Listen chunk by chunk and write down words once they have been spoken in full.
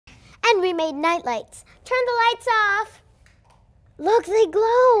And we made night lights. Turn the lights off. Look, they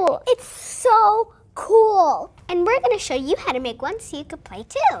glow. It's so cool. And we're gonna show you how to make one so you could play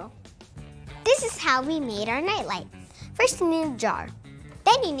too. This is how we made our nightlight. First you need a jar.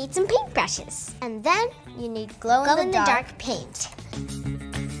 Then you need some paintbrushes. And then you need glow-in-the-dark paint.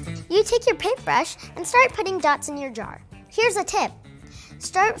 You take your paintbrush and start putting dots in your jar. Here's a tip.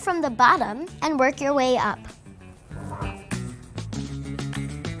 Start from the bottom and work your way up.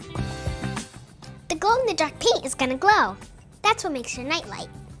 The glow-in-the-dark paint is gonna glow. That's what makes your nightlight.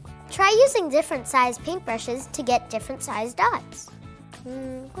 Try using different size paintbrushes to get different size dots.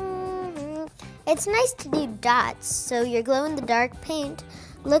 It's nice to do dots so your glow-in-the-dark paint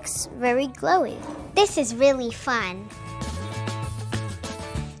looks very glowy. This is really fun.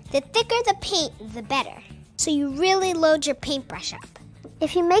 The thicker the paint, the better. So you really load your paintbrush up.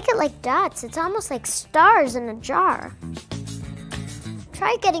 If you make it like dots, it's almost like stars in a jar.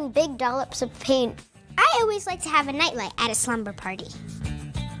 Try getting big dollops of paint. I always like to have a nightlight at a slumber party.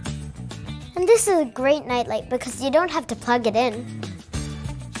 And this is a great nightlight because you don't have to plug it in.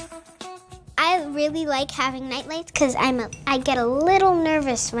 I really like having nightlights because I get a little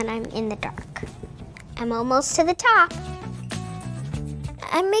nervous when I'm in the dark. I'm almost to the top.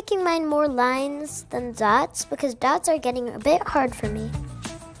 I'm making mine more lines than dots because dots are getting a bit hard for me.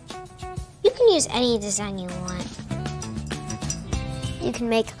 You can use any design you want. You can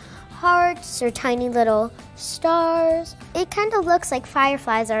make hearts or tiny little stars. It kind of looks like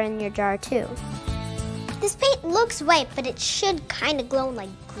fireflies are in your jar too. This paint looks white, but it should kind of glow like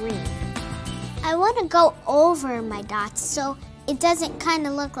green. I want to go over my dots so it doesn't kind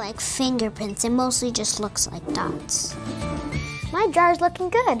of look like fingerprints. It mostly just looks like dots. My jar's looking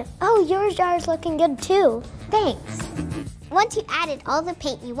good. Oh, your jar's looking good too. Thanks. Once you added all the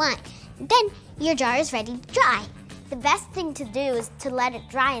paint you want, then your jar is ready to dry. The best thing to do is to let it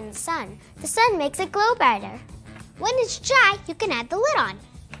dry in the sun. The sun makes it glow brighter. When it's dry, you can add the lid on.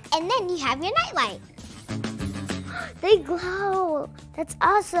 And then you have your nightlight. They glow. That's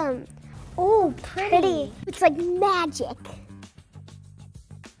awesome. Oh, pretty. It's like magic.